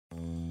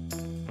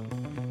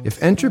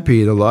If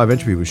entropy, the law of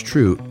entropy, was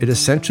true, it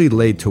essentially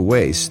laid to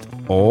waste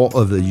all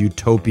of the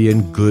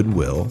utopian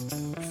goodwill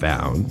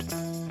found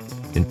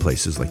in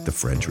places like the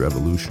French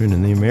Revolution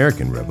and the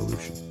American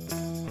Revolution.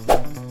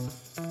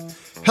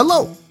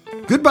 Hello.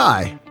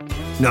 Goodbye.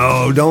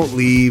 No, don't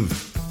leave.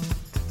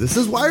 This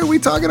is Why Are We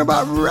Talking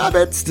About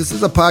Rabbits? This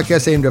is a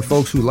podcast aimed at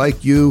folks who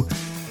like you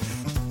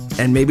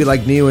and maybe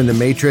like Neo in the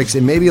Matrix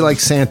and maybe like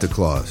Santa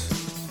Claus.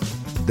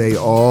 They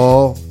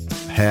all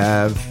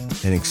have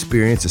and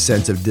experience a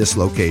sense of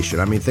dislocation.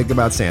 I mean, think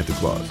about Santa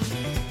Claus.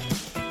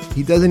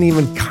 He doesn't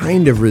even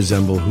kind of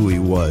resemble who he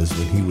was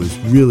when he was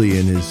really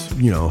in his,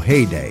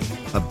 heyday,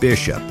 a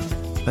bishop.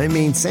 I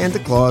mean, Santa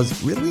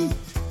Claus, really?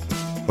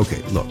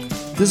 Okay, look,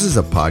 this is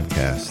a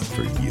podcast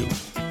for you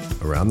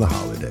around the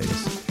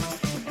holidays,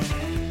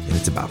 and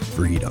it's about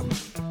freedom.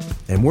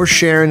 And we're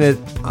sharing it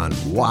on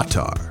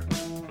Watar.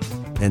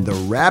 And the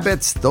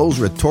rabbits, those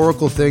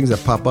rhetorical things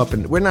that pop up,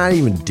 and we're not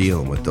even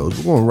dealing with those.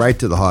 We're going right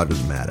to the heart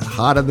of the matter.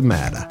 Heart of the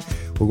matter.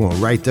 We're going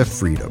right to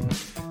freedom.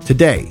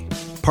 Today,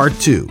 part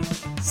 2.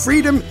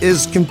 Freedom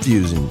is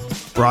confusing.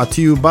 Brought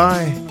to you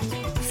by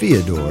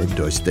Fyodor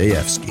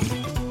Dostoevsky.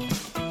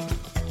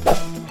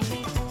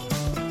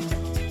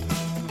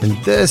 In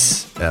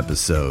this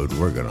episode,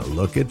 we're going to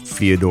look at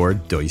Fyodor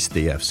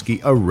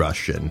Dostoevsky, a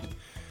Russian.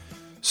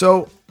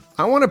 So,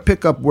 I want to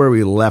pick up where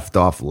we left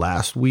off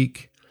last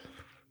week.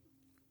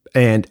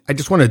 And I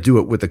just want to do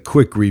it with a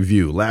quick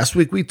review. Last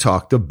week, we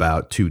talked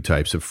about 2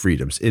 types of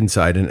freedoms,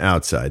 inside and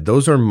outside.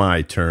 Those are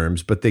my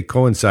terms, but they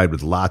coincide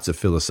with lots of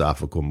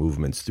philosophical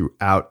movements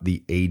throughout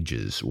the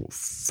ages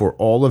for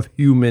all of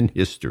human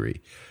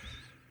history.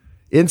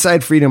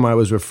 Inside freedom, I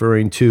was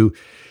referring to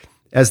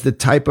as the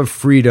type of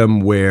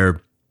freedom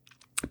where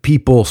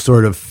people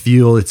sort of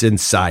feel it's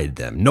inside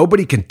them.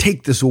 Nobody can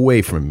take this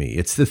away from me.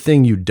 It's the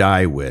thing you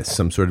die with,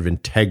 some sort of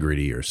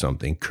integrity or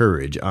something,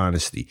 courage,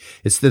 honesty.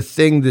 It's the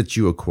thing that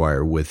you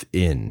acquire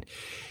within.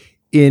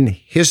 In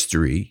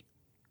history,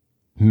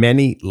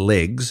 many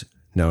ligs,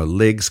 now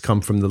ligs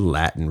come from the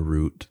Latin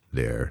root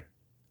there,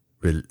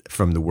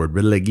 from the word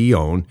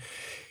religion,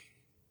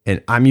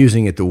 and I'm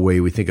using it the way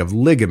we think of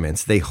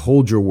ligaments. They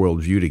hold your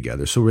worldview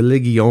together. So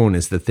religion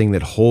is the thing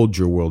that holds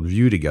your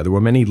worldview together,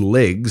 where many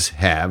ligs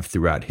have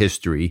throughout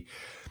history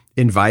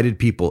invited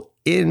people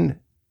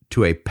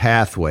into a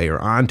pathway or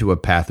onto a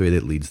pathway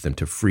that leads them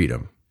to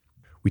freedom.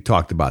 We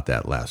talked about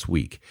that last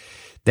week.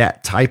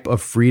 That type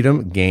of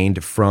freedom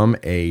gained from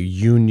a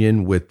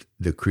union with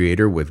the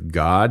Creator, with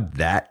God,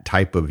 that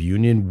type of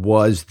union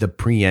was the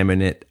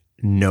preeminent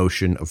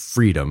notion of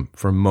freedom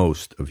for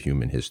most of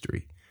human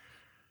history.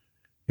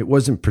 It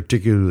wasn't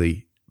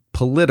particularly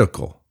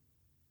political,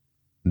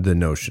 the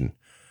notion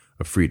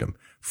of freedom.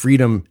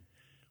 Freedom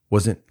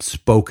wasn't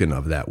spoken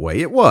of that way.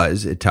 It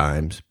was at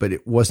times, but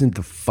it wasn't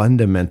the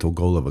fundamental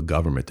goal of a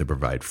government to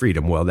provide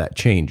freedom. Well, that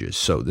changes.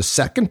 So the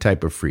second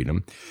type of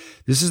freedom,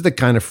 this is the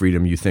kind of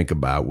freedom you think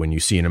about when you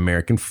see an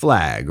American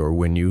flag or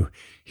when you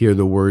hear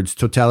the words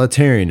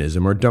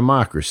totalitarianism or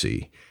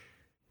democracy.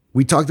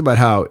 We talked about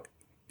how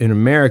in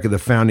America, the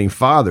founding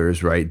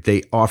fathers, right,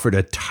 they offered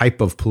a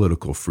type of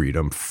political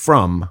freedom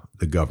from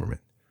the government,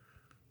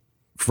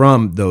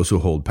 from those who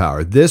hold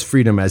power. This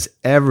freedom has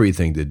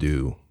everything to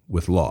do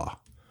with law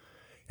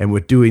and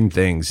with doing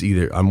things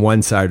either on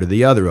one side or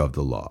the other of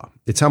the law.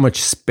 It's how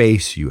much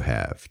space you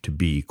have to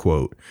be,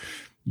 quote,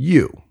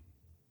 you.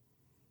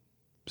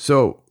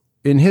 So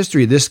in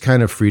history, this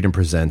kind of freedom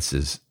presents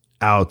as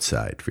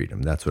outside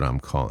freedom. That's what I'm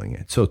calling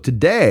it. So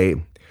today,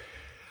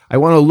 I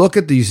want to look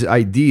at these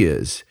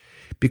ideas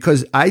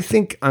because I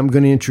think I'm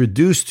going to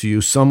introduce to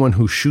you someone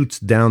who shoots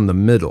down the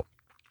middle,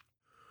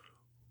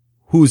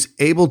 who's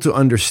able to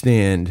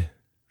understand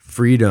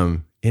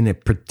freedom in a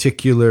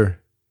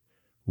particular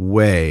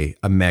way,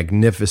 a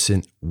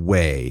magnificent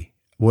way,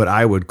 what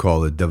I would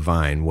call a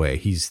divine way.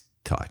 He's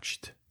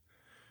touched.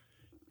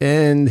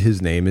 And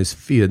his name is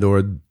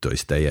Fyodor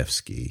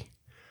Dostoevsky.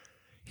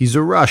 He's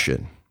a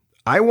Russian.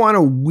 I want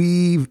to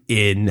weave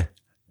in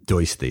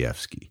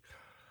Dostoevsky,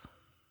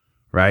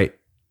 right?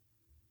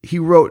 He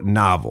wrote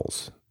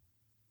novels.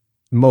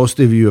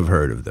 Most of you have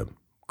heard of them.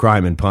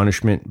 Crime and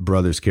Punishment,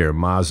 Brothers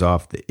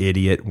Karamazov, The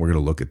Idiot. We're going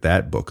to look at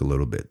that book a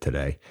little bit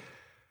today.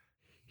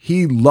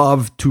 He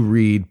loved to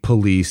read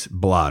police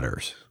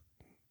blotters.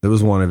 That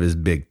was one of his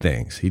big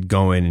things. He'd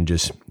go in and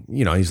just,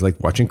 he's like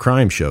watching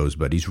crime shows,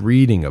 but he's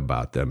reading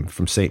about them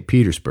from St.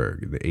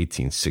 Petersburg in the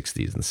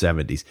 1860s and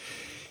 70s.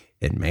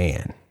 And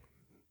man,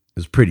 it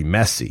was pretty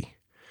messy.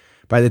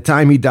 By the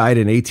time he died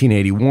in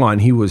 1881,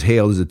 he was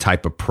hailed as a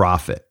type of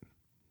prophet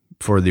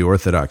for the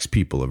Orthodox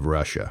people of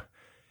Russia.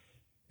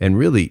 And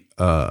really,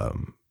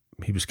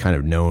 he was kind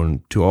of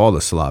known to all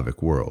the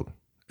Slavic world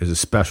as a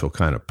special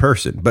kind of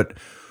person. But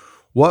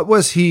what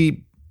was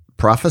he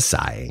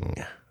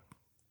prophesying?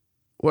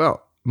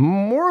 Well,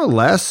 more or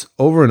less,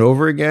 over and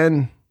over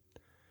again,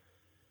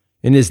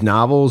 in his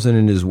novels and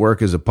in his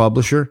work as a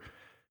publisher,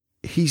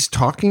 he's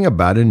talking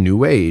about a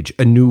new age,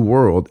 a new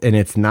world, and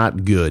it's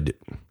not good.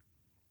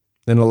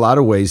 In a lot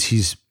of ways,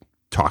 he's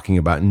talking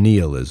about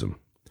nihilism.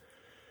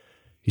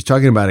 He's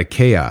talking about a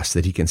chaos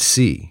that he can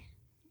see.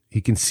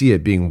 He can see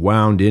it being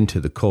wound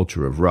into the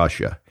culture of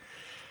Russia.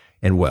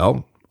 And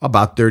well,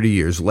 about 30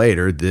 years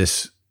later,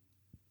 this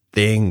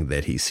thing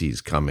that he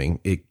sees coming,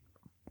 it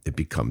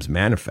becomes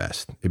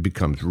manifest. It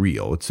becomes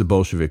real. It's the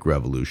Bolshevik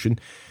Revolution.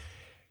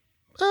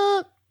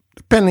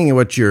 Depending on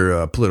what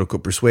your political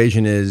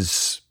persuasion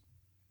is,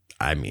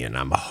 I mean,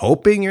 I'm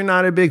hoping you're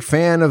not a big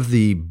fan of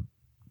the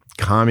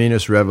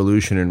communist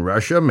revolution in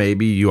Russia.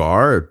 Maybe you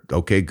are.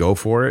 Okay, go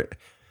for it.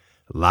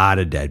 A lot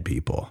of dead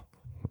people.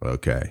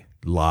 Okay,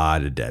 a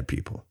lot of dead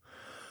people.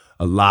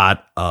 A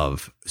lot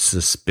of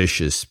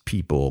suspicious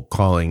people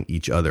calling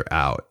each other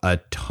out. A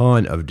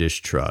ton of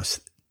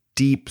distrust.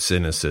 Deep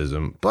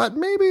cynicism. But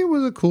maybe it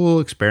was a cool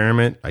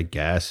experiment, I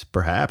guess.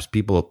 Perhaps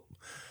people,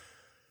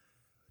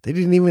 they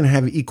didn't even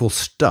have equal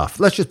stuff.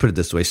 Let's just put it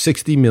this way.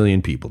 60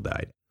 million people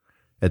died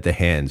at the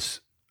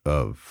hands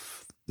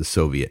of the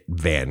Soviet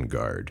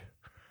vanguard.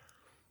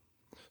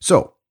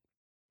 So,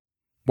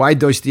 why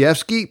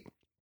Dostoevsky?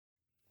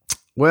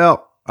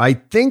 Well, I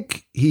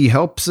think he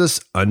helps us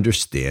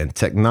understand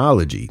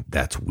technology.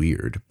 That's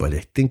weird, but I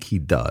think he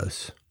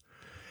does.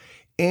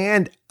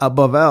 And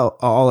above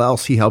all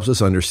else, he helps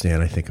us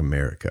understand, I think,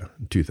 America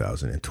in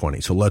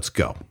 2020. So let's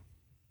go.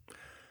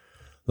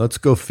 Let's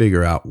go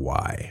figure out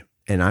why.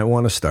 And I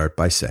want to start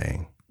by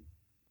saying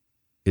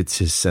it's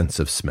his sense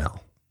of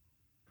smell.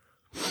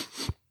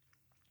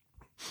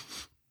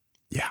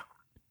 Yeah.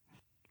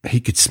 He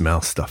could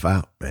smell stuff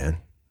out, man.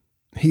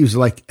 He was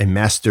like a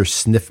master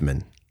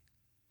sniffman.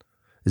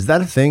 Is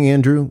that a thing,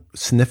 Andrew?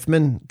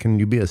 Sniffman? Can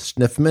you be a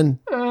sniffman?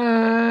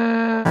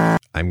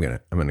 I'm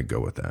gonna go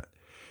with that.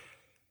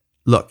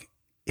 Look,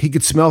 he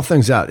could smell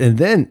things out, and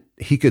then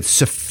he could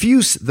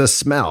suffuse the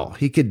smell.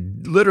 He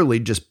could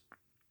literally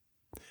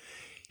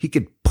he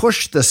could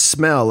push the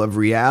smell of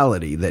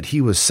reality that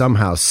he was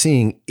somehow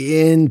seeing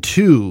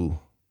into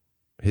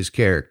his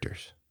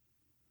characters.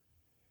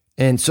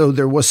 And so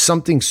there was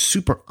something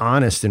super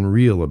honest and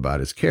real about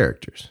his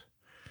characters.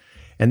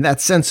 And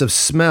that sense of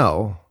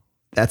smell,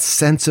 that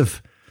sense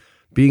of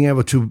being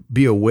able to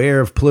be aware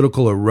of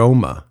political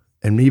aroma,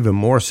 and even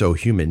more so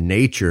human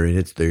nature, and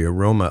it's the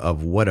aroma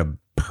of what a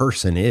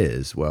person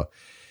is, well,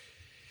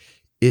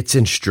 it's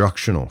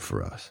instructional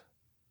for us,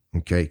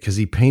 okay? Because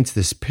he paints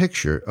this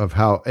picture of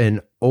how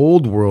an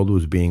old world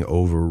was being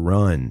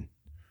overrun.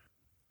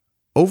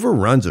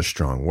 Overrun's a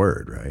strong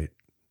word, right?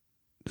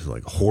 It's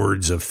like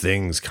hordes of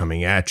things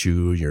coming at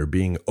you, you're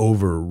being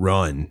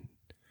overrun.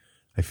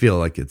 I feel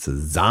like it's a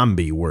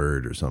zombie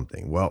word or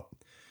something. Well,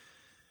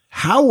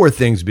 how were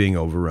things being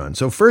overrun?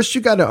 So first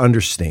you got to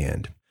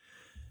understand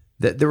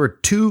that there were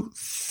two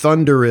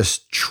thunderous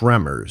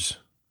tremors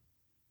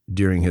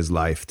during his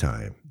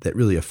lifetime that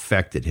really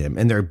affected him.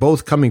 And they're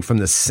both coming from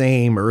the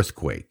same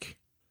earthquake,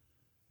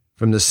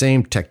 from the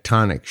same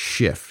tectonic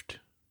shift.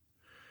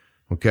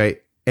 Okay.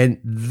 And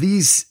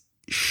these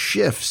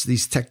shifts,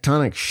 these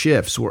tectonic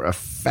shifts were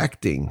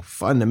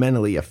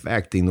fundamentally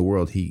affecting the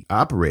world he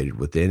operated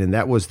within. And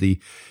that was the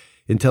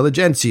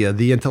intelligentsia,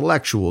 the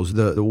intellectuals,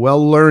 the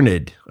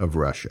well-learned of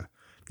Russia,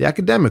 the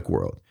academic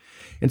world.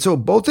 And so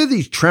both of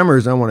these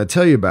tremors I want to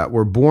tell you about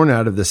were born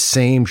out of the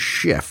same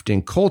shift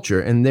in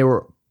culture, and they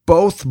were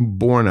both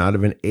born out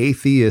of an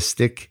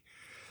atheistic,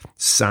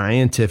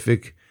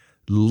 scientific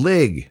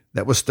lig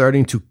that was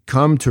starting to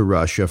come to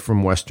Russia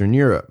from Western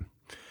Europe.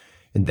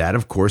 And that,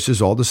 of course,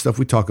 is all the stuff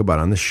we talk about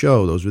on the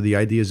show. Those were the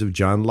ideas of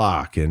John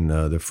Locke and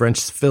the French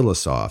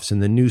philosophes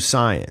and the new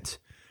science.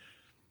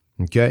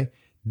 Okay?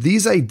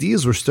 These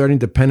ideas were starting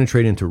to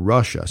penetrate into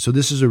Russia. So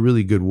this is a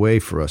really good way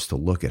for us to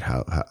look at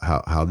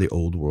how the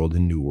old world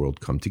and new world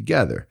come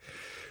together,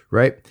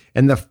 right?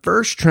 And the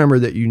first tremor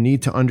that you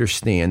need to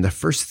understand, the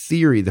first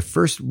theory, the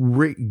first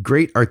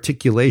great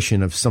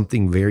articulation of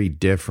something very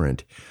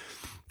different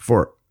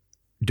for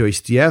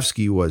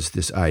Dostoevsky was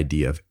this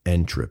idea of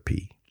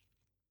entropy.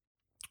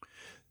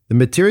 The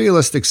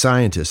materialistic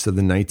scientists of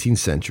the 19th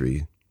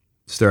century,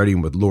 starting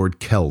with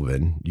Lord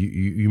Kelvin,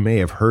 you may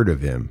have heard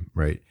of him,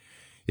 right?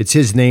 It's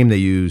his name they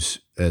use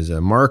as a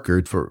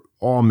marker for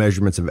all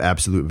measurements of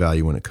absolute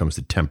value when it comes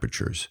to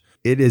temperatures.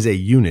 It is a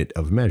unit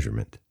of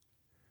measurement,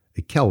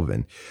 a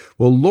Kelvin.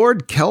 Well,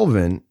 Lord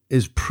Kelvin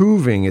is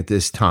proving at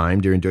this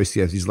time during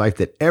Dostoevsky's life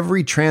that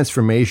every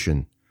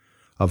transformation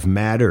of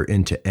matter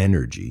into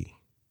energy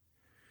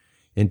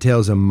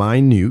entails a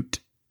minute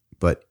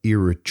but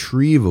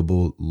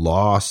irretrievable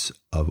loss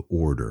of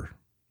order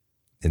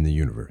in the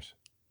universe.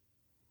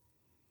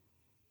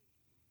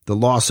 The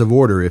loss of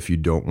order, if you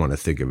don't want to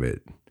think of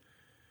it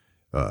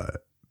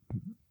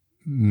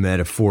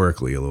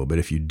metaphorically a little bit,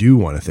 if you do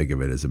want to think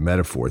of it as a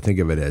metaphor, think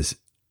of it as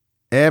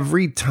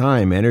every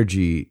time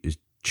energy is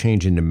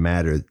changed into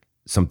matter,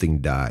 something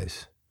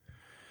dies.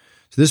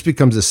 So this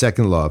becomes the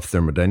second law of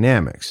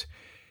thermodynamics.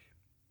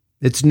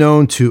 It's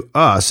known to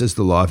us as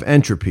the law of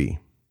entropy.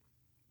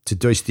 To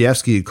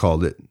Dostoevsky, he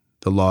called it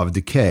the law of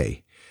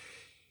decay.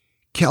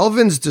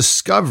 Kelvin's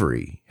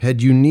discovery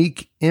had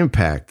unique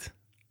impact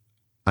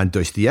on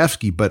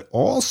Dostoevsky, but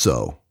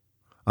also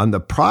on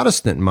the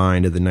Protestant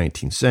mind of the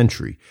 19th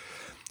century.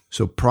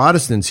 So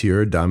Protestants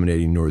here are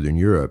dominating Northern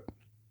Europe.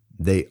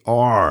 They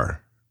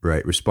are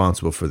right,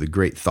 responsible for the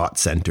great thought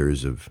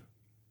centers of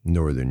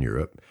Northern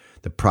Europe,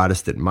 the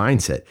Protestant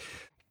mindset.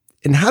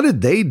 And how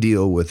did they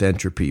deal with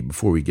entropy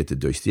before we get to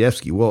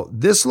Dostoevsky? Well,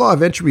 this law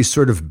of entropy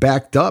sort of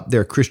backed up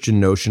their Christian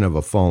notion of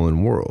a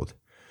fallen world.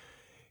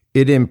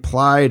 It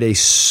implied a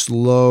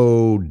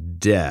slow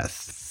death,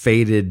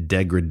 fated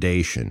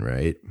degradation,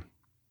 right?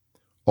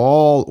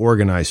 All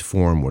organized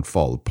form would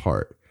fall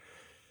apart.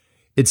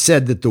 It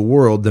said that the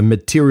world, the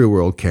material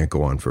world, can't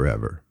go on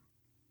forever.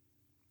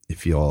 You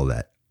feel all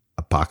that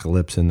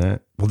apocalypse in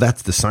that? Well,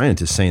 that's the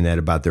scientists saying that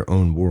about their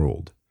own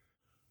world.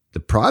 The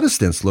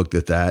Protestants looked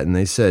at that and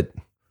they said,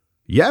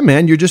 yeah,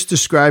 man, you're just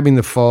describing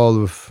the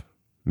fall of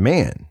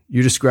man.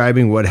 You're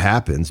describing what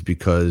happens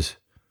because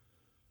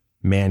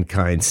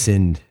mankind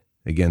sinned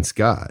against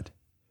God.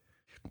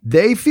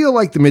 They feel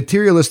like the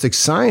materialistic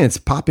science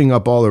popping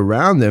up all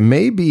around them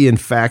may be, in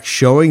fact,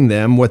 showing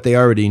them what they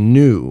already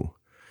knew.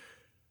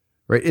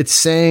 Right? It's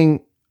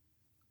saying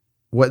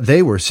what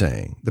they were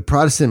saying. The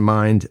Protestant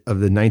mind of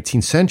the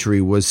 19th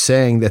century was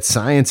saying that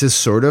science is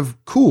sort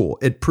of cool.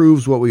 It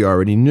proves what we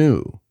already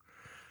knew.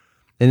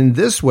 And in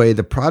this way,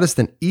 the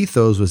Protestant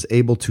ethos was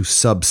able to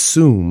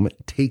subsume,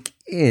 take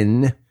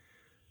in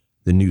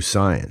the new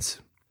science.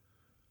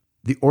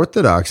 The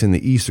Orthodox in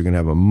the East are going to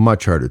have a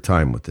much harder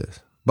time with this.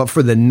 But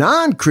for the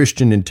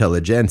non-Christian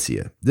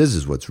intelligentsia, this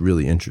is what's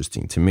really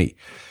interesting to me.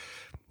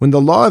 When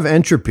the law of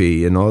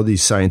entropy and all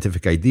these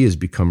scientific ideas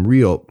become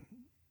real,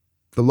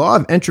 the law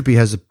of entropy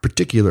has a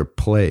particular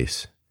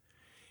place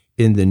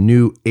in the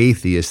new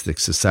atheistic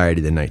society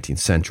of the 19th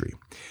century.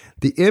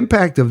 The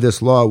impact of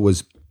this law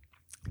was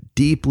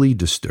deeply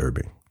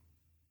disturbing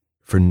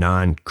for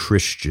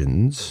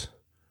non-Christians,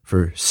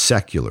 for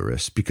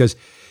secularists, because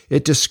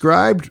it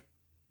described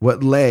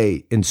what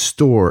lay in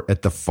store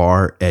at the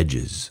far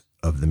edges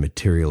of the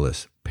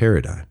materialist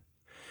paradigm.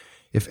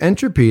 If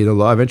entropy, the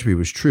law of entropy,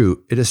 was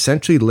true, it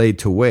essentially laid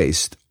to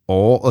waste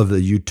all of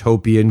the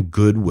utopian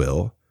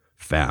goodwill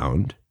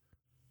found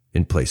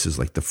in places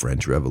like the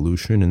French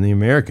Revolution and the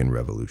American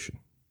Revolution.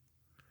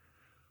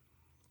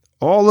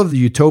 All of the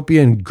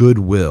utopian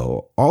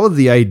goodwill, all of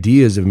the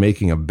ideas of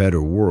making a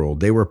better world,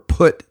 they were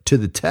put to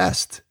the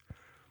test.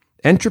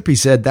 Entropy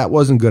said that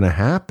wasn't going to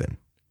happen.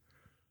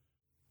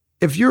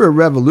 If you're a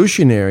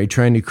revolutionary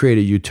trying to create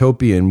a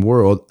utopian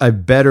world, a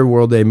better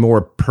world, a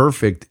more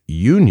perfect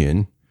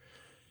union,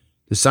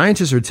 the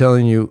scientists are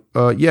telling you,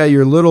 yeah,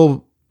 your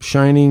little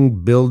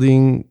shining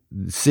building,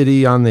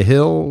 city on the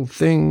hill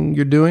thing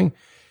you're doing,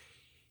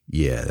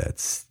 yeah,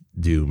 that's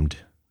doomed.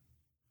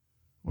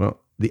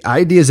 Well, the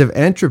ideas of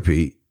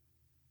entropy,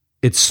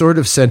 it sort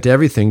of sent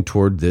everything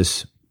toward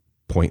this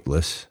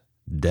pointless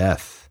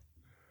death.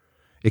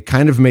 It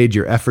kind of made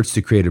your efforts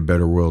to create a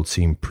better world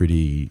seem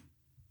pretty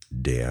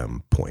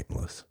damn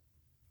pointless.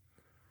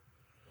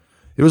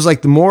 It was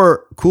like the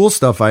more cool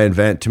stuff I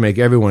invent to make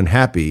everyone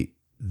happy,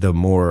 the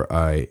more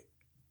I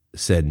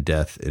send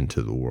death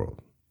into the world.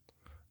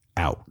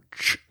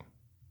 Ouch.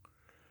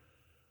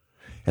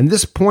 And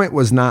this point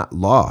was not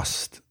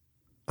lost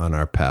on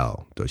our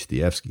pal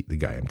Dostoevsky, the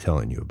guy I'm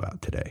telling you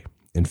about today.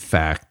 In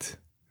fact,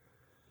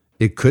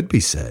 it could be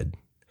said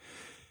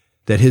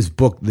that his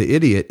book, The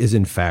Idiot, is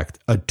in fact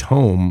a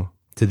tome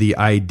to the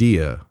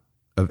idea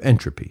of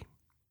entropy.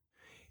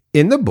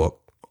 In the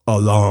book, a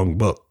long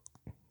book,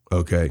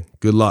 okay,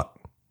 good luck.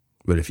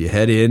 But if you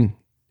head in,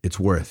 it's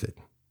worth it.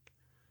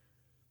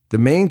 The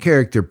main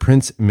character,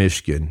 Prince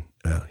Myshkin,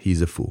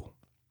 he's a fool.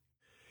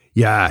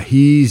 Yeah,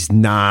 he's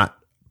not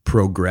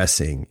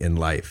progressing in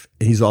life.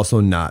 He's also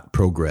not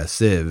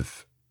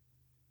progressive.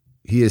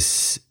 He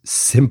is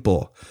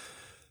simple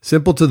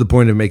to the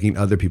point of making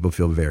other people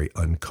feel very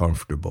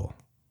uncomfortable.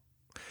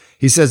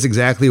 He says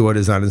exactly what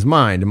is on his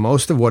mind, and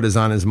most of what is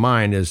on his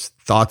mind is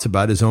thoughts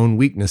about his own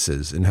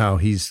weaknesses and how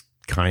he's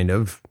kind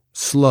of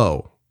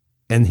slow,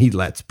 and he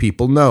lets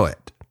people know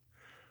it.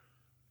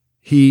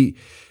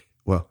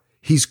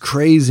 He's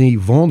crazy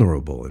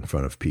vulnerable in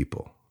front of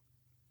people,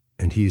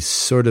 and he's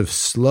sort of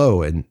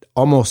slow and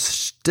almost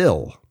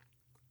still.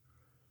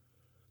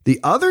 The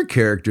other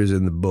characters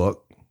in the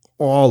book,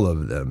 all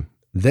of them,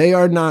 they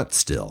are not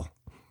still.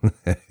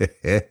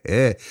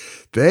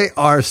 They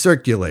are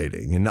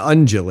circulating and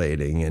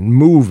undulating and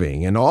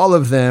moving, and all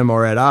of them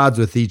are at odds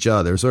with each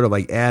other, sort of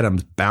like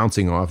atoms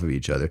bouncing off of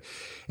each other.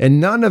 And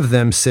none of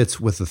them sits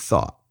with a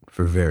thought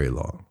for very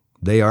long.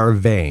 They are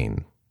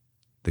vain,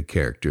 the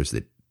characters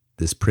that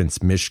this Prince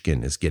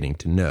Myshkin is getting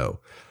to know.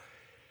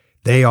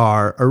 They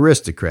are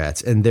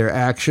aristocrats, and their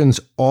actions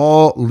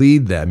all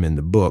lead them in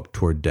the book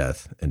toward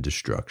death and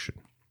destruction.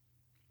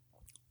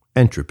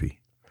 Entropy.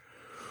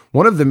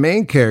 One of the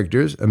main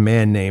characters, a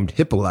man named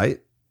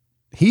Hippolyte,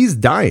 he's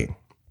dying.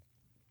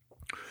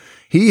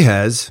 He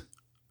has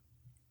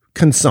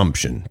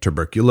consumption.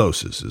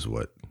 Tuberculosis is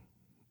what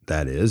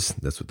that is.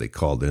 That's what they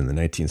called it in the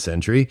 19th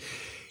century.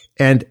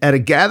 And at a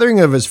gathering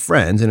of his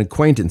friends and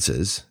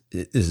acquaintances,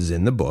 this is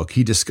in the book,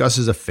 he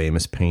discusses a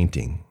famous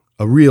painting,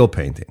 a real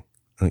painting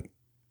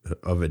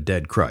of a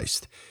dead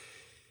Christ.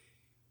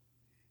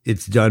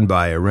 It's done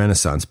by a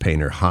Renaissance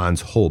painter,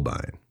 Hans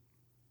Holbein,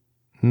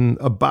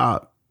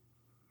 about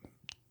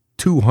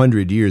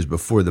 200 years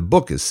before the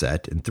book is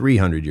set and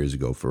 300 years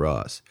ago for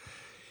us.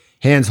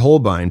 Hans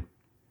Holbein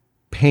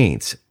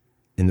paints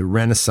in the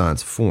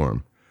Renaissance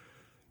form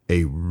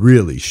a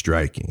really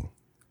striking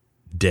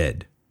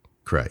dead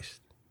Christ.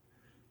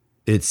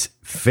 It's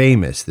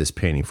famous, this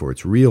painting, for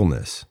its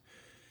realness.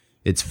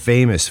 It's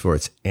famous for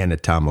its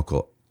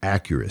anatomical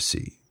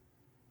accuracy.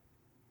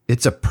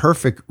 It's a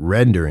perfect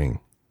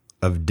rendering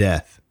of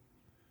death,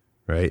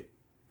 right?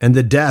 And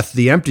the death,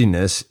 the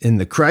emptiness in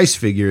the Christ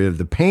figure of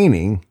the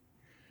painting,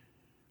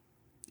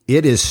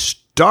 it is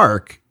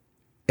stark,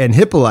 and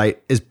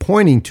Hippolyte is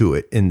pointing to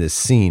it in this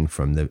scene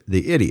from the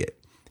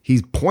idiot.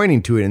 He's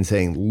pointing to it and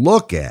saying,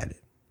 look at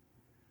it.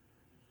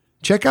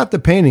 Check out the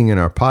painting in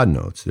our pod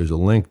notes. There's a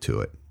link to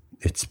it.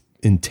 It's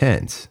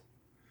intense.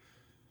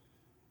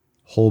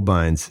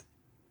 Holbein's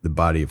The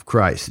Body of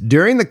Christ.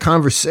 During the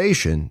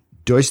conversation,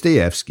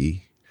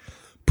 Dostoevsky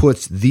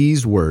puts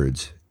these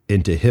words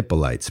into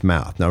Hippolyte's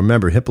mouth. Now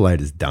remember,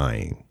 Hippolyte is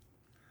dying.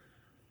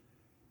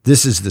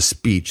 This is the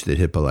speech that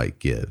Hippolyte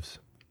gives.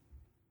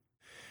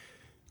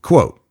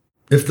 Quote,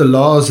 "If the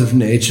laws of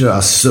nature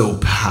are so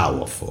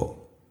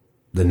powerful,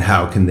 then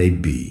how can they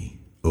be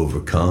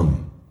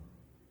overcome?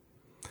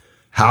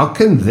 How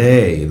can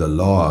they, the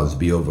laws,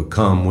 be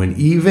overcome when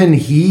even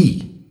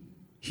he,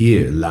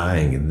 here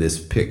lying in this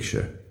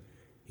picture,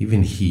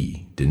 even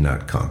he did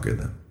not conquer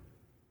them?"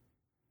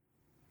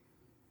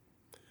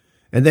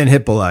 And then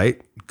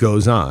Hippolyte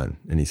goes on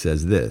and he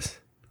says this,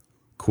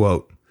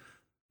 quote,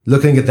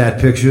 "Looking at that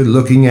picture,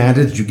 looking at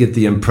it, you get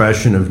the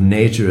impression of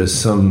nature as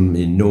some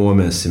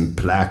enormous,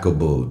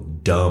 implacable,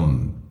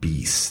 dumb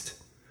beast.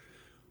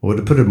 Or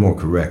to put it more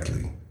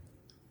correctly,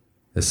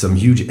 as some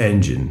huge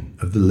engine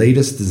of the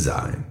latest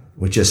design,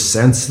 which is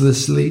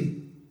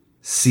senselessly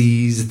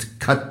seized,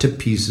 cut to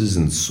pieces,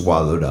 and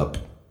swallowed up,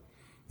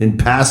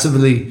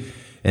 impassively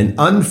and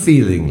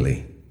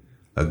unfeelingly,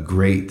 a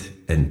great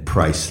and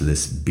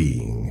priceless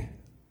being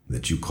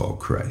that you call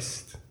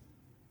Christ."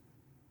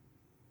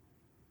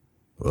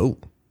 Whoa.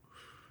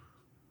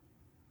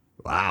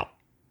 Wow.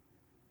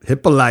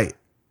 Hippolyte,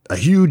 a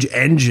huge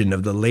engine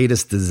of the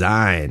latest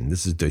design.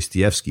 This is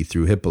Dostoevsky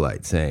through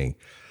Hippolyte saying,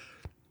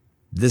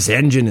 this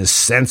engine is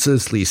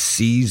senselessly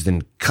seized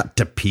and cut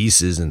to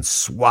pieces and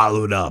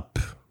swallowed up.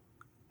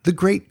 The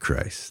great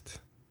Christ.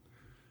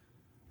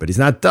 But he's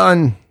not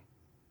done.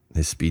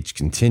 His speech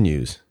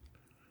continues.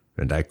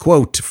 And I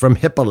quote from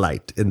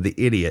Hippolyte in The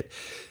Idiot,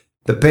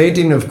 "The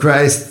painting of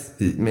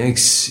Christ, it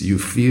makes you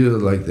feel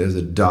like there's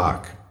a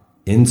dark,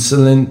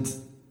 insolent,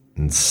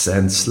 and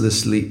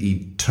senselessly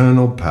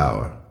eternal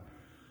power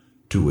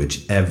to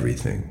which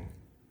everything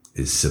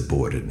is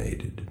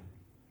subordinated."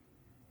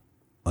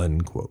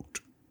 Unquote.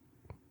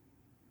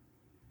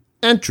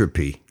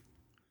 Entropy.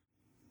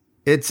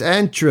 It's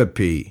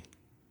entropy.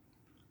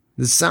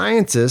 The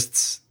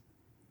scientists,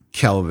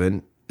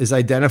 Kelvin, is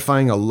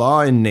identifying a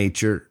law in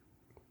nature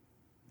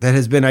that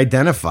has been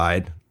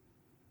identified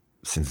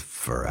since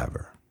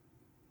forever.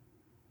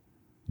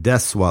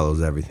 Death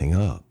swallows everything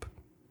up.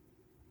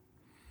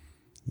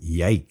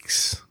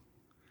 Yikes.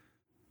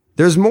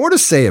 There's more to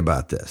say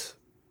about this,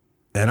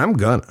 and I'm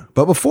gonna.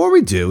 But before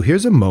we do,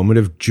 here's a moment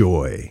of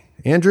joy.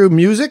 Andrew,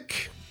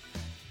 music?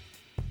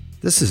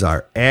 This is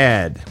our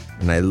ad,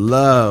 and I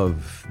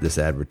love this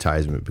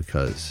advertisement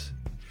because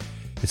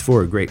it's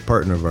for a great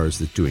partner of ours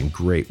that's doing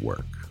great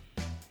work.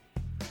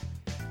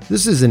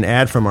 This is an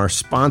ad from our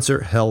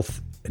sponsor,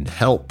 Health and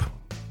Help.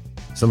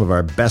 Some of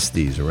our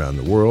besties around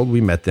the world.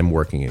 We met them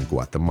working in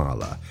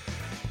Guatemala.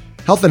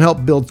 Health and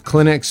Help builds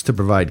clinics to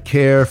provide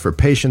care for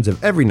patients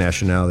of every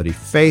nationality,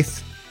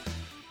 faith,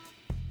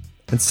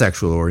 and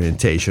sexual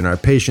orientation. Our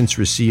patients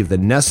receive the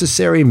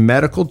necessary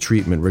medical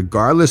treatment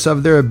regardless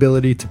of their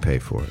ability to pay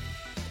for it.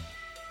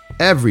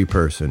 Every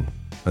person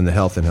on the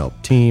Health and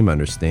Help team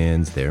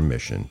understands their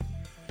mission.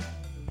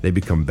 They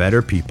become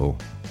better people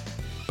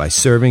by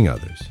serving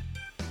others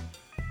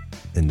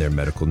in their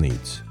medical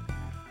needs.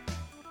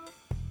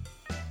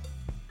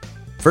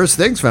 First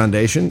Things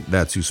Foundation,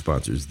 that's who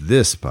sponsors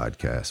this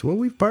podcast. Well,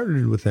 we've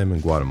partnered with them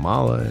in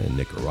Guatemala and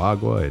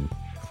Nicaragua. And,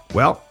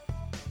 well,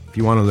 if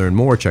you want to learn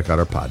more, check out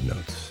our pod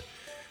notes.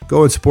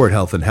 Go and support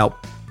Health and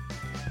Help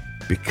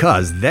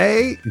because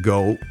they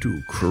go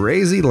to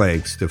crazy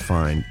lengths to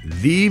find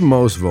the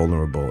most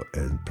vulnerable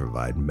and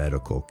provide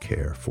medical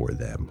care for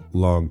them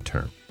long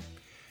term.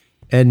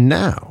 And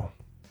now,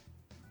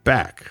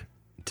 back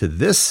to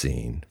this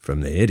scene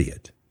from The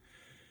Idiot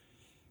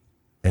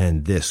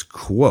and this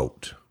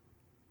quote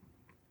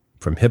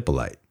from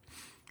Hippolyte.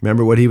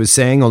 Remember what he was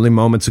saying only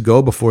moments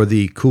ago before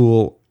the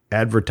cool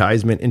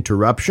advertisement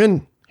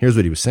interruption? Here's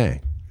what he was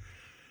saying.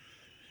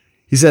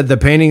 He said, "The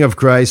painting of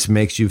Christ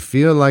makes you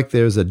feel like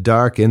there's a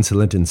dark,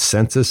 insolent, and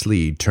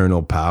senselessly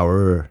eternal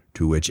power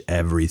to which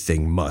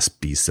everything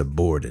must be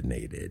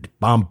subordinated."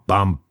 Bum,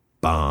 bum,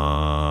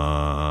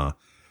 bum.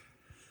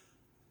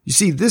 You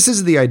see, this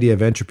is the idea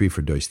of entropy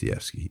for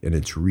Dostoevsky, and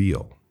it's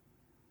real.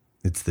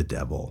 It's the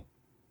devil.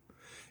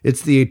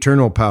 It's the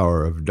eternal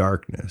power of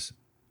darkness.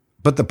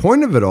 But the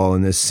point of it all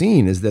in this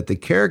scene is that the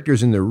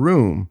characters in the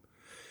room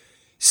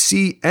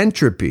see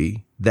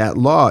entropy that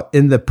law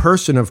in the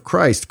person of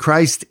Christ.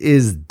 Christ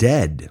is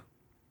dead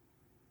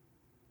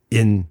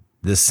in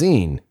the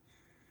scene.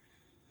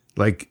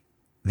 Like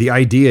the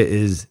idea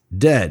is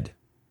dead.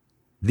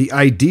 The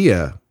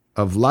idea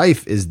of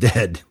life is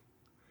dead.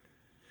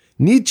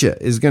 Nietzsche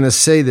is going to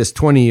say this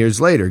 20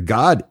 years later.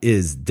 God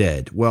is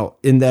dead. Well,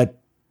 in that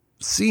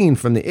scene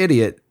from The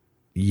Idiot,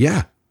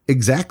 yeah,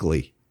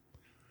 exactly.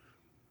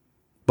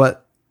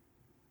 But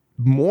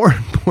more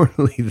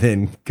importantly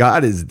than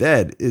God is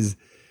dead is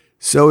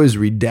so is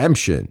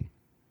redemption,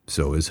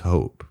 so is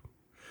hope.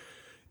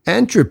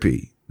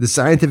 Entropy, the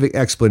scientific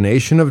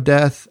explanation of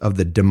death, of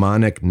the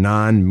demonic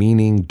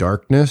non-meaning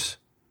darkness,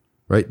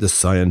 right? The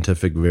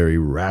scientific, very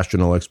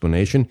rational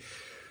explanation,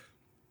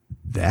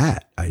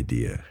 that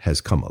idea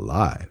has come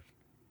alive.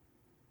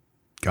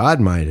 God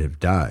might have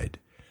died,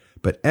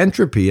 but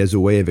entropy as a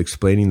way of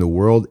explaining the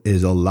world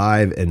is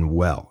alive and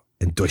well.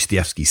 And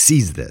Dostoevsky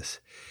sees this.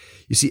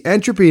 You see,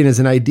 entropy as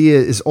an idea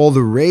is all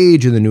the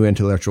rage in the new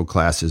intellectual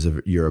classes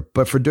of Europe.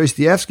 But for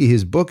Dostoevsky,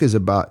 his book is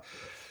about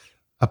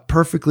a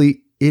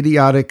perfectly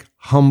idiotic,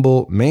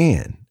 humble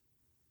man.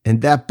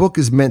 And that book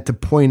is meant to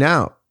point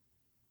out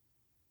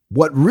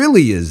what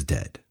really is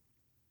dead.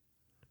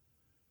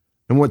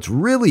 And what's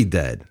really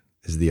dead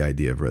is the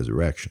idea of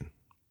resurrection.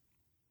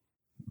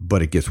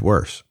 But it gets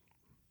worse.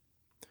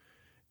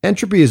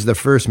 Entropy is the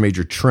first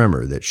major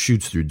tremor that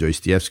shoots through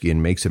Dostoevsky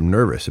and makes him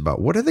nervous about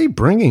what are they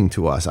bringing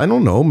to us? I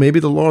don't know. Maybe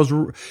the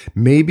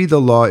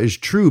law is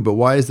true, but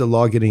why is the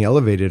law getting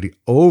elevated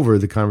over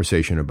the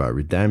conversation about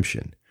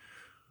redemption?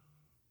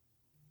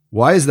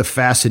 Why is the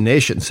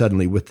fascination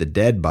suddenly with the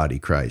dead body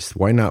Christ?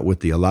 Why not with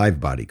the alive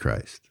body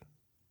Christ?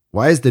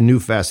 Why is the new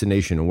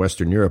fascination in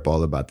Western Europe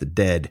all about the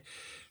dead,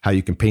 how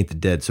you can paint the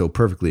dead so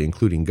perfectly,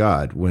 including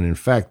God, when in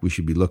fact we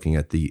should be looking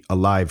at the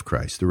alive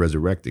Christ, the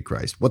resurrected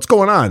Christ? What's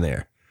going on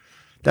there?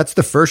 That's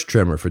the first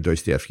tremor for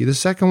Dostoevsky. The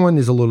second one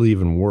is a little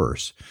even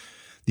worse.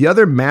 The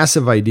other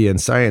massive idea in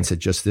science at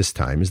just this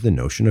time is the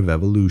notion of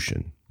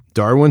evolution.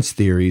 Darwin's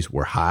theories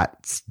were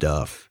hot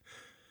stuff.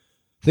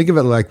 Think of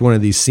it like one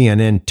of these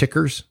CNN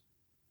tickers,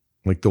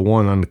 like the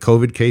one on the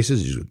COVID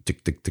cases. You just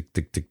tick, tick, tick,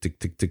 tick, tick, tick,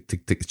 tick, tick,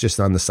 tick, tick. It's just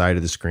on the side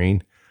of the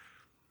screen.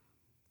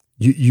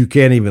 You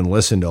can't even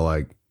listen to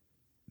like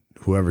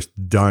whoever's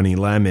Donnie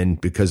Lemon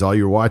because all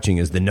you're watching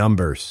is the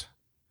numbers.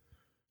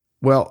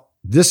 Well,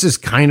 this is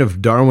kind of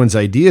Darwin's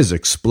ideas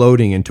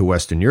exploding into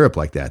Western Europe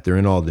like that. They're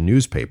in all the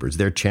newspapers.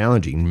 They're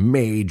challenging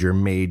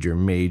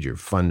major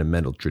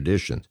fundamental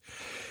traditions,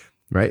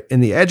 right? In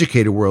the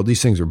educated world,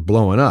 these things are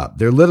blowing up.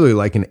 They're literally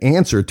like an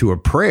answer to a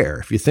prayer,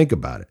 if you think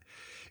about it.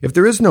 If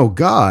there is no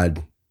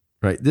God,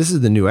 right, this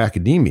is the new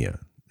academia.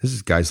 This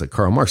is guys like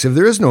Karl Marx. If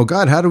there is no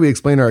God, how do we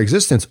explain our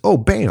existence? Oh,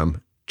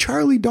 bam,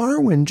 Charlie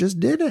Darwin just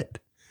did it.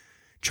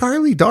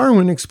 Charlie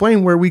Darwin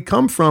explained where we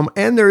come from,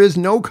 and there is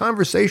no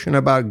conversation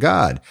about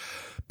God.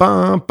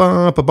 Bum,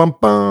 bum, bum, bum,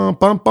 bum,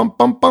 bum, bum,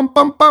 bum, bum,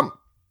 bum, bum.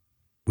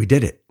 We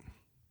did it.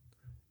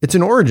 It's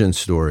an origin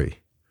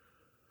story.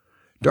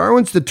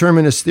 Darwin's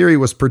determinist theory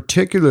was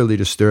particularly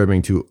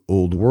disturbing to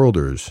old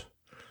worlders,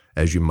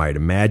 as you might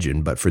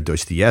imagine, but for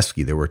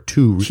Dostoevsky, there were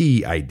two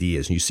key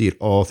ideas, and you see it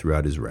all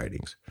throughout his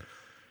writings.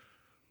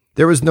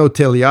 There was no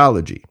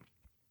teleology.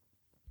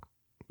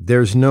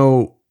 There's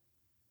no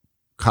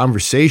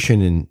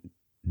conversation in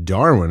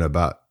Darwin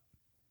about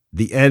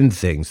the end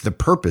things, the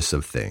purpose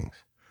of things.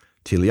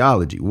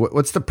 Teleology.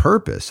 What's the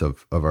purpose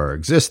of our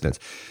existence?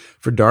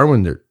 For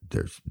Darwin,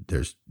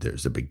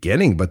 there's a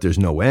beginning, but there's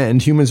no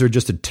end. Humans are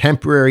just a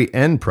temporary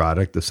end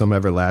product of some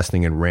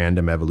everlasting and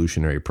random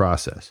evolutionary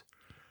process.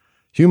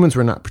 Humans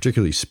were not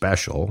particularly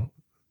special.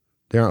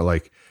 They aren't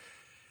like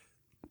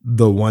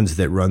the ones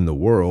that run the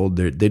world.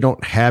 They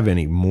don't have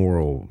any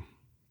moral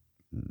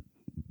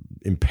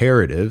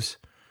imperatives.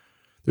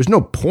 There's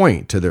no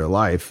point to their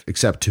life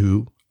except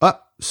to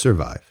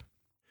survive.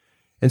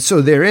 And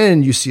so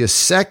therein, you see a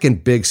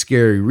second big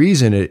scary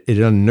reason it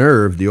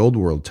unnerved the old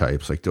world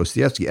types like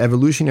Dostoevsky.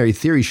 Evolutionary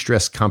theory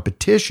stressed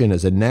competition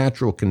as a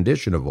natural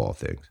condition of all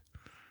things,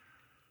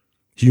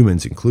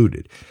 humans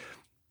included.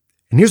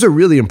 And here's a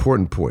really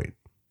important point.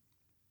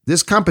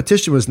 This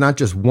competition was not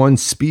just one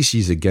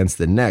species against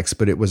the next,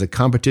 but it was a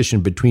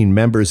competition between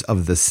members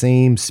of the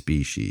same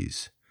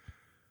species.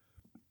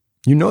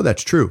 You know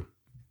that's true.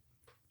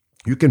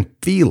 You can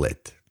feel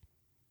it,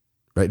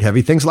 right?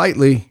 Heavy things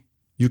lightly.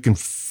 You can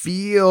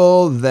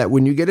feel that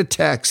when you get a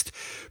text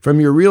from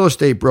your real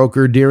estate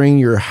broker during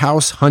your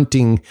house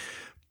hunting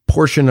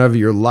portion of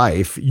your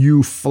life,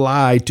 you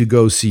fly to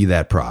go see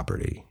that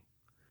property.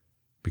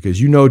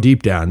 Because you know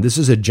deep down, this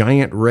is a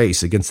giant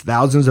race against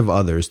thousands of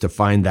others to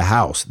find the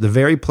house, the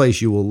very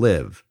place you will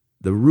live,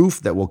 the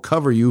roof that will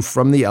cover you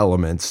from the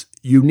elements.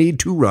 You need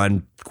to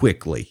run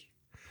quickly.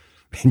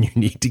 And you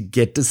need to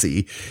get to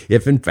see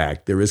if, in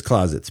fact, there is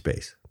closet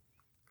space.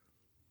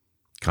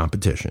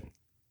 Competition.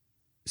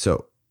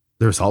 So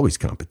there's always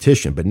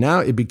competition, but now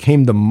it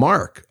became the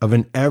mark of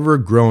an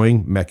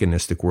ever-growing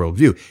mechanistic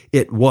worldview.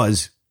 It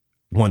was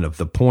one of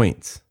the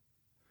points.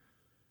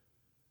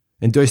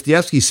 And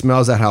Dostoevsky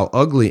smells out how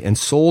ugly and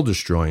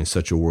soul-destroying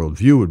such a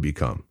worldview would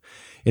become.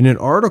 In an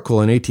article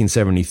in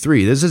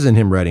 1873, this isn't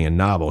him writing a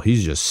novel,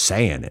 he's just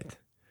saying it,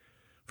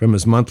 from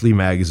his monthly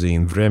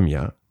magazine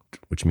Vremya,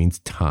 which means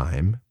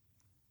time,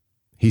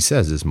 he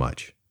says as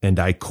much, and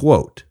I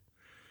quote,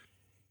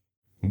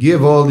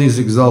 "Give all these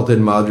exalted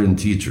modern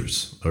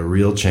teachers a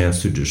real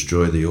chance to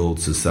destroy the old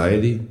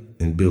society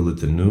and build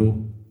it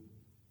anew,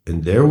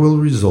 and there will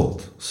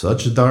result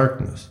such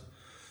darkness,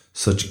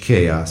 such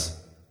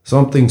chaos,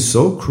 something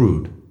so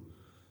crude,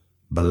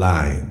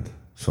 blind,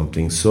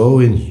 something so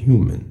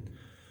inhuman,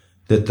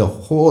 that the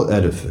whole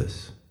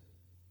edifice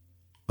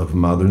of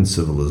modern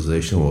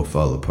civilization will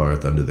fall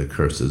apart under the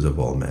curses of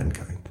all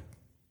mankind."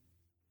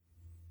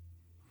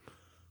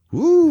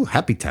 Woo,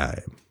 happy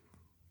time.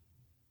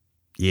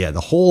 Yeah,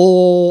 the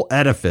whole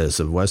edifice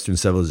of Western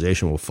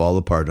civilization will fall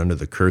apart under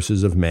the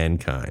curses of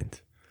mankind.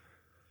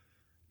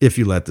 If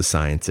you let the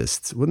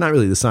scientists, well, not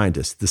really the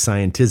scientists, the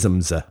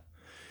scientisms,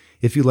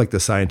 if you let the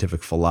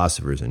scientific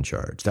philosophers in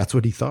charge. That's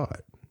what he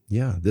thought.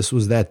 Yeah, this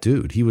was that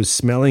dude. He was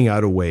smelling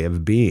out a way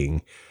of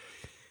being,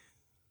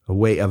 a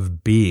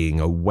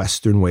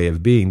Western way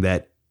of being,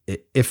 that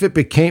if it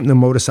became the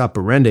modus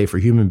operandi for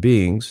human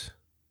beings,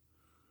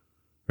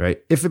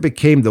 right? If it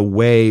became the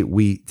way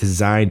we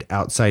designed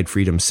outside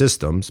freedom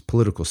systems,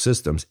 political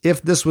systems,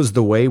 if this was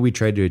the way we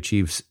tried to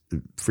achieve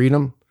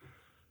freedom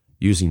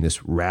using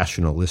this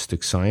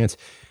rationalistic science,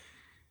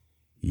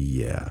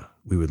 yeah,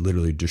 we would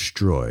literally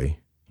destroy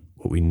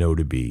what we know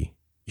to be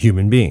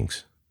human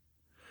beings.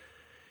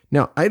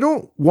 Now, I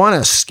don't want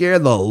to scare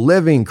the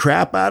living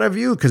crap out of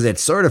you because it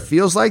sort of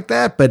feels like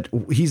that, but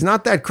he's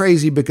not that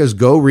crazy, because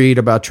go read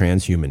about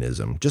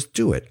transhumanism. Just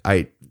do it.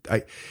 I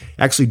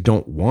actually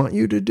don't want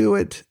you to do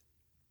it,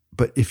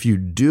 but if you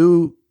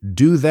do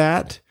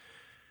that,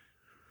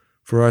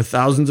 for our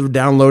thousands of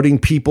downloading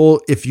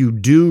people, if you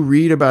do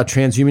read about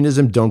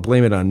transhumanism, don't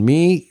blame it on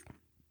me.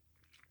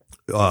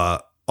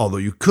 Although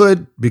you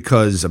could,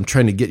 because I'm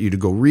trying to get you to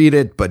go read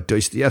it, but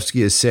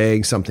Dostoevsky is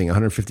saying something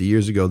 150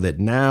 years ago that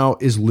now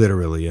is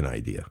literally an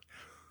idea.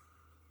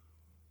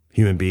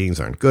 Human beings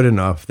aren't good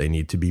enough. They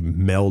need to be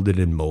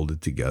melded and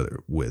molded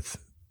together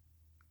with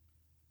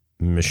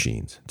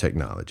machines,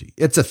 technology.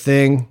 It's a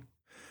thing.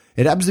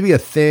 It happens to be a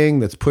thing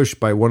that's pushed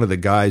by one of the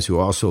guys who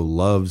also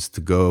loves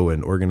to go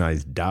and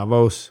organize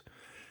Davos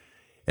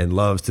and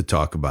loves to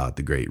talk about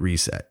the Great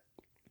Reset.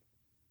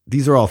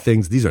 These are all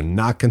things. These are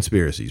not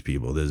conspiracies,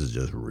 people. This is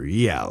just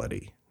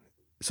reality.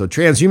 So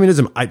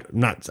transhumanism,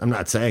 I'm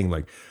not saying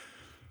like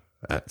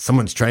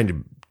someone's trying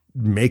to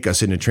make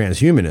us into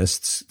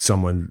transhumanists,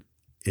 someone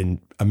in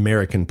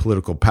American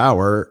political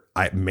power.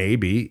 I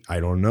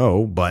don't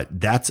know, but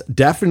that's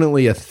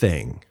definitely a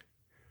thing.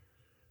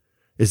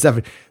 It's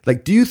definitely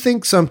like, do you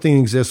think something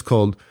exists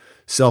called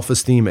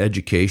self-esteem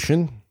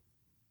education?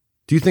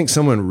 Do you think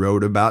someone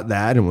wrote about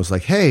that and was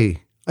like,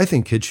 hey, I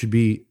think kids should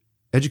be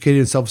educated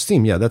in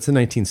self-esteem? Yeah, that's the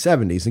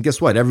 1970s. And guess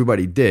what?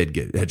 Everybody did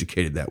get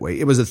educated that way.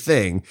 It was a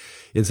thing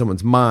in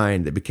someone's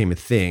mind that became a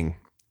thing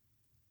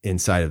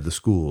inside of the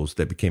schools,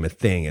 that became a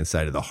thing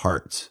inside of the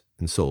hearts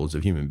and souls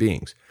of human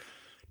beings.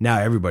 Now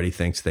everybody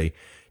thinks they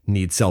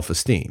need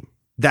self-esteem.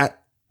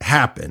 That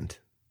happened.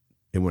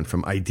 It went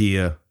from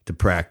idea to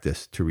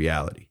practice to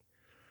reality.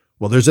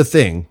 Well, there's a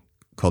thing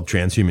called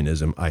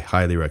transhumanism. I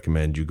highly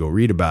recommend you go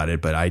read about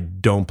it, but I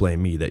don't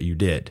blame me that you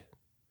did.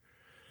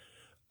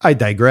 I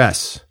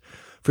digress.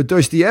 For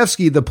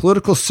Dostoevsky, the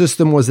political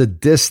system was a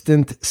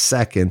distant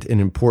second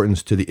in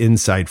importance to the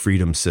inside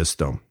freedom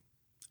system.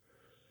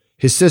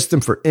 His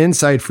system for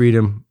inside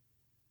freedom,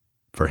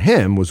 for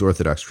him, was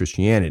Orthodox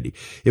Christianity.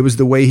 It was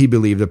the way he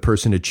believed a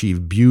person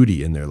achieved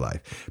beauty in their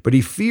life. But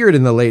he feared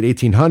in the late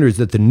 1800s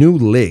that the new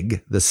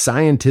lig, the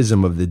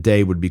scientism of the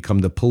day, would become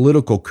the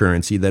political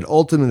currency that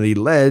ultimately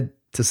led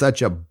to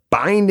such a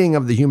binding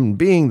of the human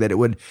being that it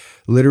would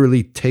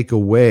literally take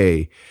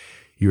away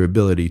your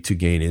ability to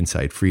gain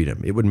inside freedom.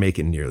 It would make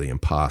it nearly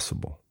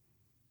impossible.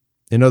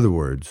 In other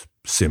words,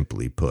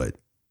 simply put,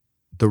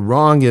 the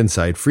wrong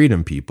inside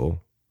freedom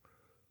people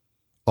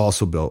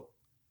also built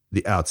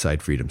the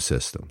outside freedom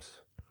systems.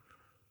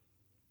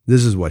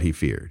 This is what he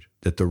feared,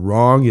 that the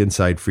wrong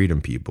inside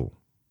freedom people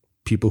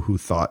who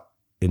thought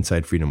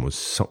inside freedom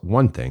was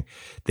one thing,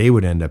 they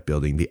would end up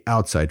building the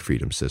outside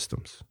freedom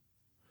systems.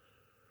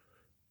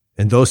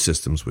 And those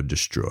systems would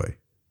destroy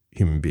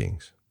human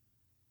beings.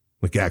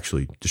 Like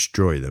actually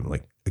destroy them.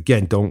 Like,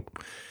 again, don't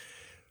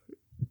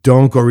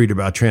go read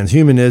about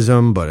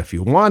transhumanism, but if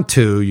you want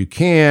to, you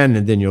can,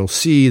 and then you'll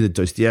see that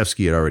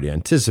Dostoevsky had already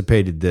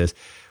anticipated this.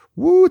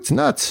 Woo, it's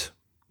nuts.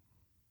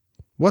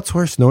 What's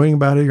worse, knowing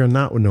about it or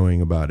not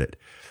knowing about it?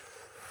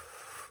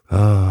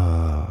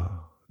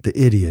 The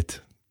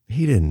idiot.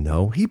 He didn't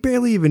know. He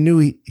barely even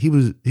knew he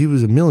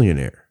was a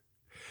millionaire.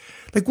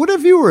 Like, what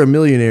if you were a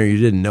millionaire and you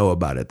didn't know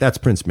about it? That's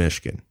Prince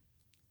Mishkin.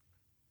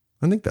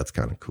 I think that's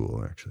kind of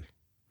cool, actually.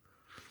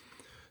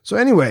 So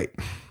anyway,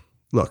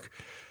 look,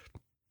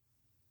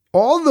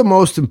 all the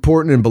most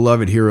important and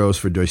beloved heroes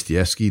for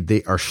Dostoevsky,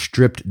 they are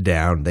stripped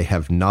down. They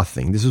have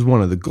nothing. This is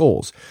one of the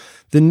goals.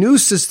 The new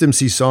systems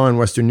he saw in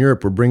Western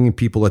Europe were bringing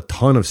people a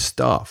ton of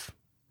stuff.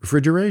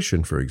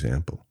 Refrigeration, for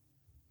example.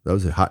 That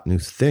was a hot new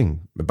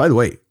thing. But by the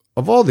way,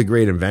 of all the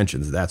great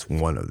inventions, that's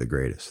one of the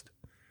greatest.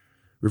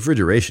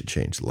 Refrigeration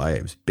changed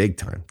lives big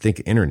time.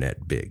 Think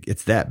internet big.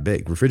 It's that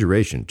big.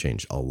 Refrigeration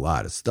changed a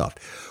lot of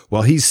stuff.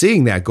 Well, he's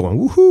seeing that going,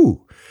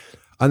 woohoo.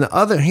 On the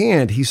other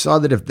hand, he saw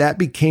that if that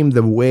became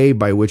the way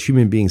by which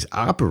human beings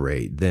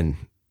operate, then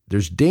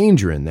there's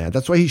danger in that.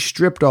 That's why he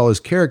stripped all his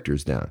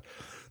characters down.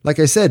 Like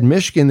I said,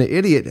 Mishkin, the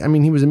idiot, I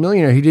mean, he was a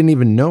millionaire. He didn't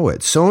even know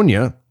it.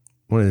 Sonia,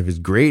 one of his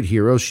great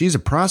heroes, she's a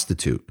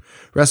prostitute.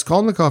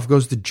 Raskolnikov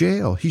goes to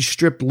jail. He's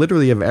stripped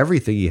literally of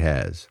everything he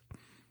has.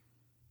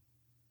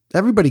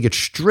 Everybody gets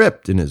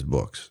stripped in his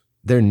books.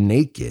 They're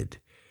naked,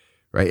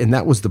 right? And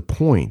that was the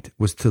point,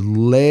 was to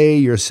lay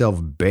yourself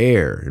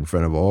bare in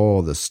front of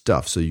all the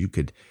stuff so you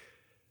could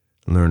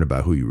learn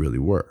about who you really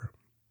were,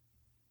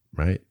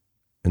 right?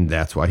 And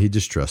that's why he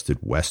distrusted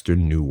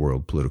Western New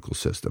World political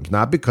systems.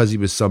 Not because he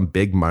was some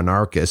big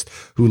monarchist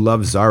who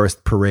loved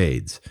czarist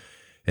parades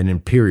and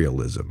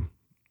imperialism.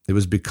 It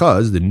was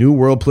because the New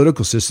World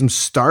political system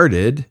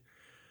started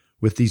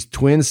with these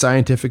twin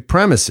scientific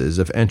premises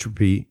of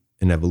entropy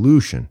and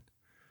evolution.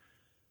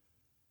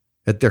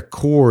 At their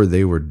core,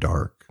 they were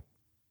dark.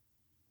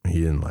 He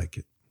didn't like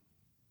it.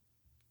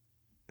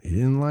 He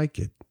didn't like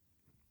it.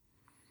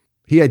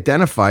 He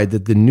identified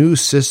that the new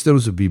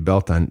systems would be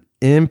built on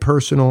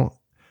impersonal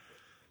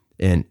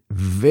and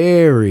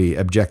very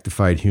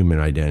objectified human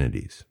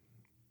identities.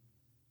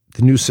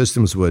 The new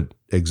systems would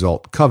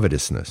exalt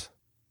covetousness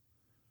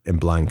and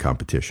blind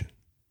competition.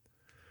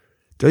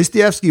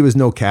 Dostoevsky was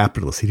no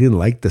capitalist. He didn't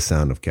like the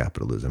sound of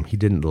capitalism. He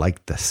didn't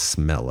like the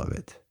smell of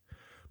it.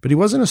 But he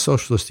wasn't a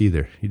socialist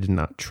either. He did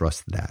not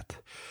trust that.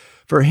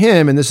 For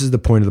him, and this is the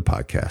point of the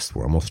podcast,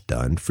 we're almost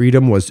done,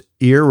 freedom was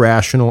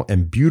irrational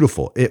and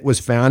beautiful. It was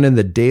found in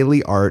the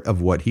daily art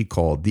of what he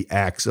called the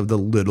acts of the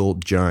little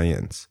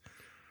giants.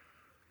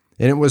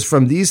 And it was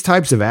from these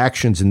types of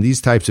actions and these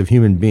types of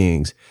human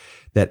beings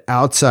that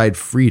outside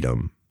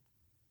freedom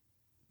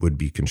would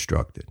be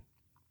constructed.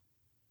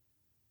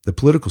 The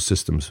political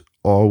systems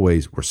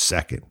always were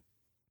second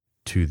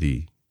to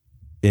the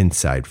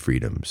inside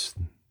freedoms,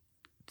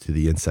 to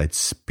the inside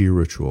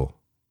spiritual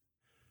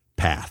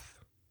path.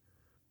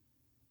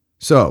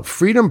 So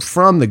freedom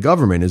from the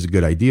government is a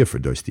good idea for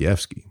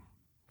Dostoevsky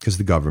because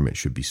the government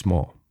should be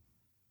small.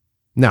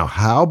 Now,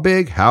 how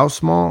big, how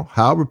small,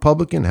 how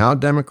Republican, how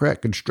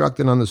Democrat,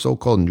 constructed on the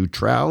so-called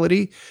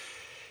neutrality.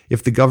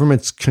 If the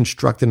government's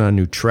constructed on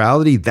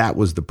neutrality, that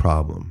was the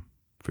problem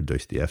for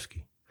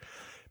Dostoevsky.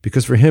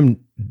 Because for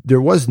him,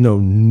 there was no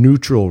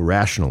neutral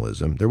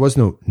rationalism. There was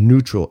no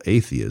neutral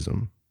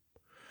atheism.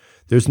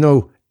 There's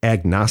no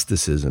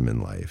agnosticism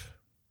in life.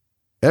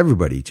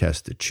 Everybody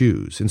has to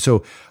choose. And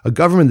so a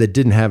government that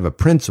didn't have a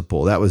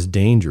principle, that was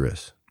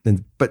dangerous.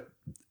 But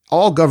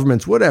all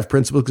governments would have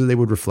principles because they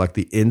would reflect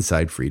the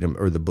inside freedom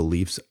or the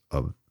beliefs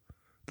of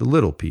the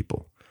little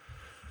people.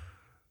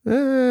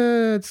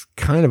 It's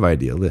kind of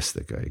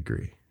idealistic, I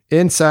agree.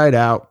 Inside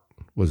out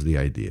was the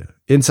idea.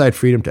 Inside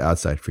freedom to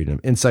outside freedom.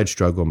 Inside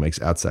struggle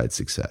makes outside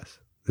success.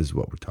 This is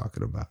what we're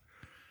talking about.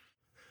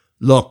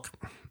 Look,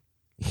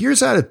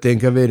 here's how to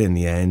think of it in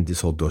the end,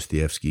 this whole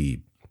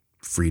Dostoevsky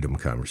freedom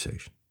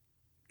conversation.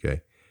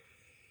 Okay.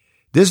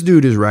 This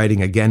dude is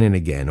writing again and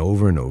again,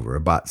 over and over,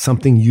 about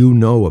something you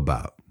know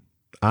about.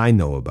 I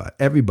know about.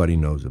 Everybody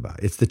knows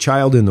about. It's the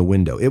child in the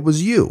window. It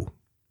was you.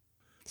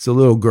 It's a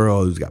little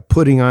girl who's got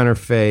pudding on her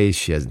face.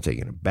 She hasn't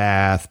taken a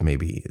bath.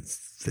 Maybe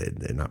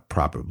they're not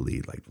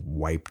properly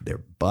wiped their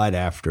butt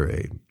after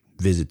a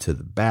visit to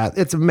the bath.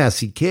 It's a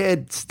messy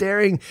kid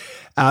staring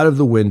out of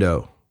the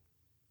window,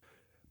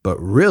 but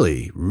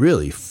really,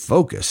 really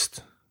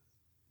focused,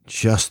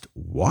 just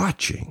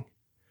watching,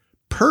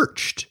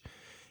 perched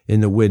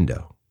in the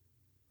window,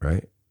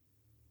 right?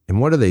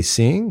 And what are they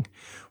seeing?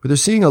 Well, they're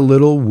seeing a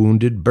little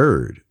wounded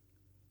bird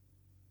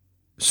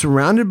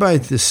surrounded by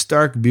the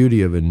stark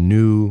beauty of a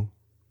new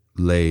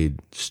laid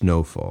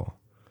snowfall.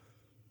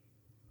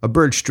 A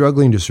bird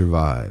struggling to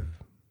survive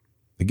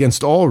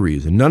against all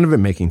reason, none of it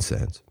making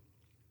sense,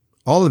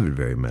 all of it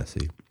very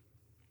messy.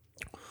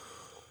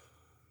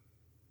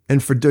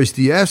 And for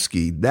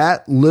Dostoevsky,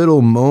 that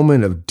little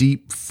moment of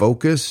deep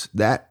focus,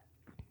 that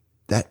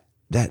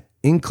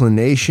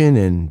inclination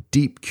and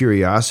deep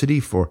curiosity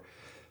for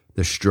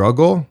the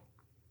struggle,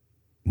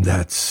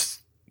 that's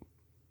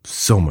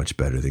so much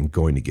better than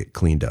going to get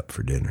cleaned up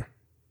for dinner.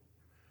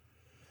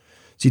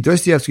 See,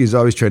 Dostoevsky is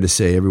always trying to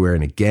say everywhere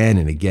and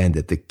again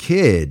that the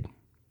kid,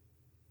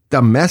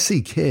 the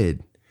messy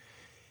kid,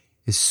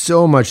 is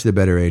so much the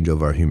better angel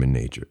of our human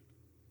nature.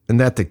 And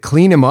that to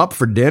clean him up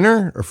for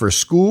dinner or for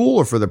school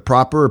or for the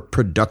proper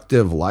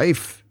productive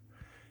life,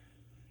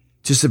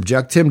 to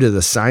subject him to the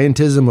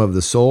scientism of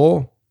the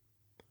soul,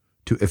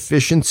 to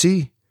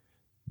efficiency,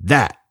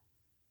 that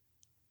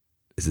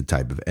is a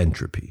type of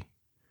entropy.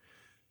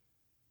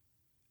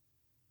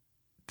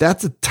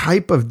 That's a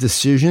type of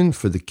decision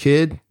for the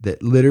kid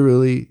that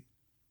literally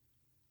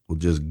will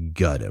just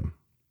gut him.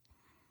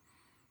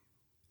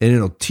 And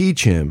it'll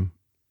teach him,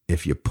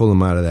 if you pull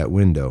him out of that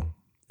window,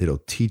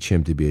 It'll teach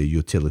him to be a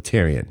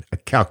utilitarian, a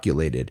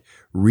calculated,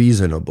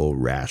 reasonable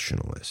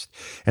rationalist.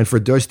 And for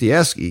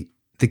Dostoevsky,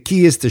 the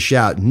key is to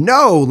shout,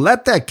 "No,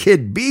 let that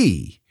kid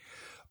be.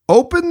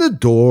 Open the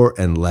door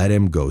and let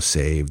him go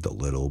save the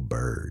little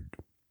bird.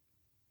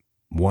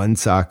 One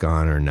sock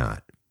on or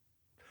not.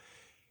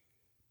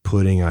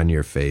 Putting on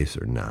your face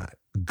or not.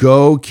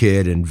 Go,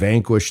 kid, and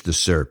vanquish the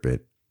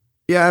serpent.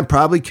 Yeah, and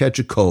probably catch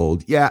a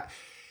cold. Yeah,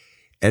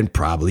 and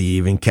probably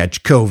even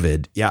catch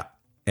COVID. Yeah,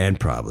 and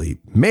probably,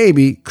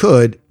 maybe,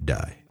 could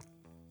die."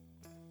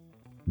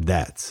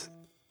 That's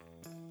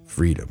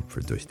freedom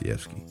for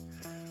Dostoevsky.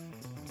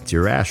 It's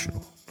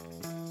irrational,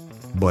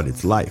 but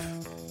it's life.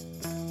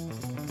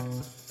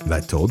 I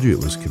told you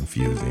it was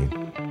confusing.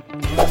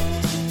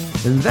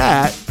 And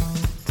that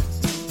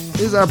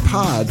is our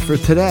pod for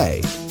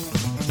today.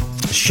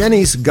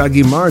 Shenis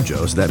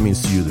Gagimarjos, that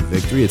means to you the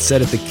victory. It's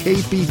set at the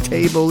KP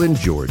Table in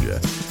Georgia,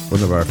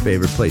 one of our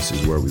favorite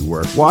places where we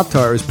work.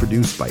 Watar is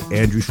produced by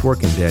Andrew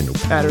Schwark and Daniel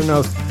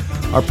Paternoth.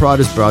 Our prod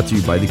is brought to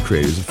you by the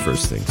creators of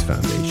First Things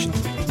Foundation.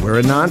 We're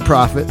a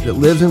nonprofit that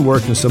lives and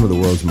works in some of the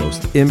world's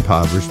most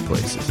impoverished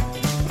places.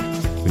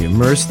 We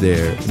immerse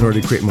there in order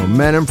to create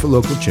momentum for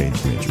local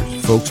change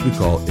makers, folks we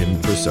call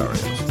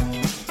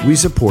impresarios. We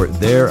support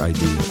their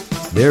ideas,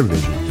 their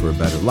vision for a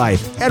better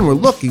life, and we're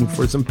looking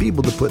for some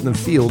people to put in the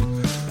field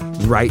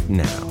right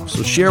now.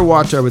 So share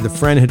Watar with a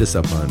friend, hit us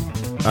up on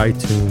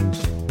iTunes,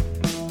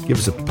 give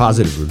us a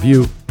positive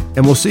review,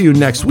 and we'll see you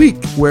next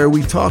week where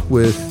we talk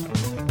with,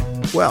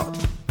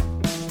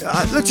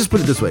 let's just put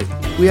it this way.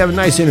 We have a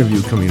nice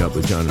interview coming up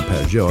with John and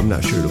Pageau. I'm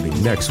not sure it'll be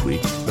next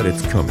week, but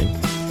it's coming.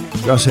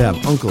 We also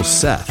have Uncle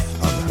Seth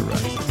on the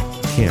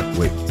horizon. Can't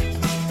wait.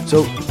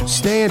 So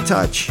stay in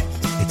touch.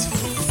 It's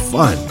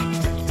fun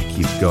to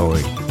keep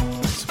going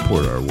and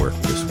support our work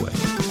this way.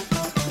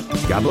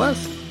 God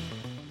bless.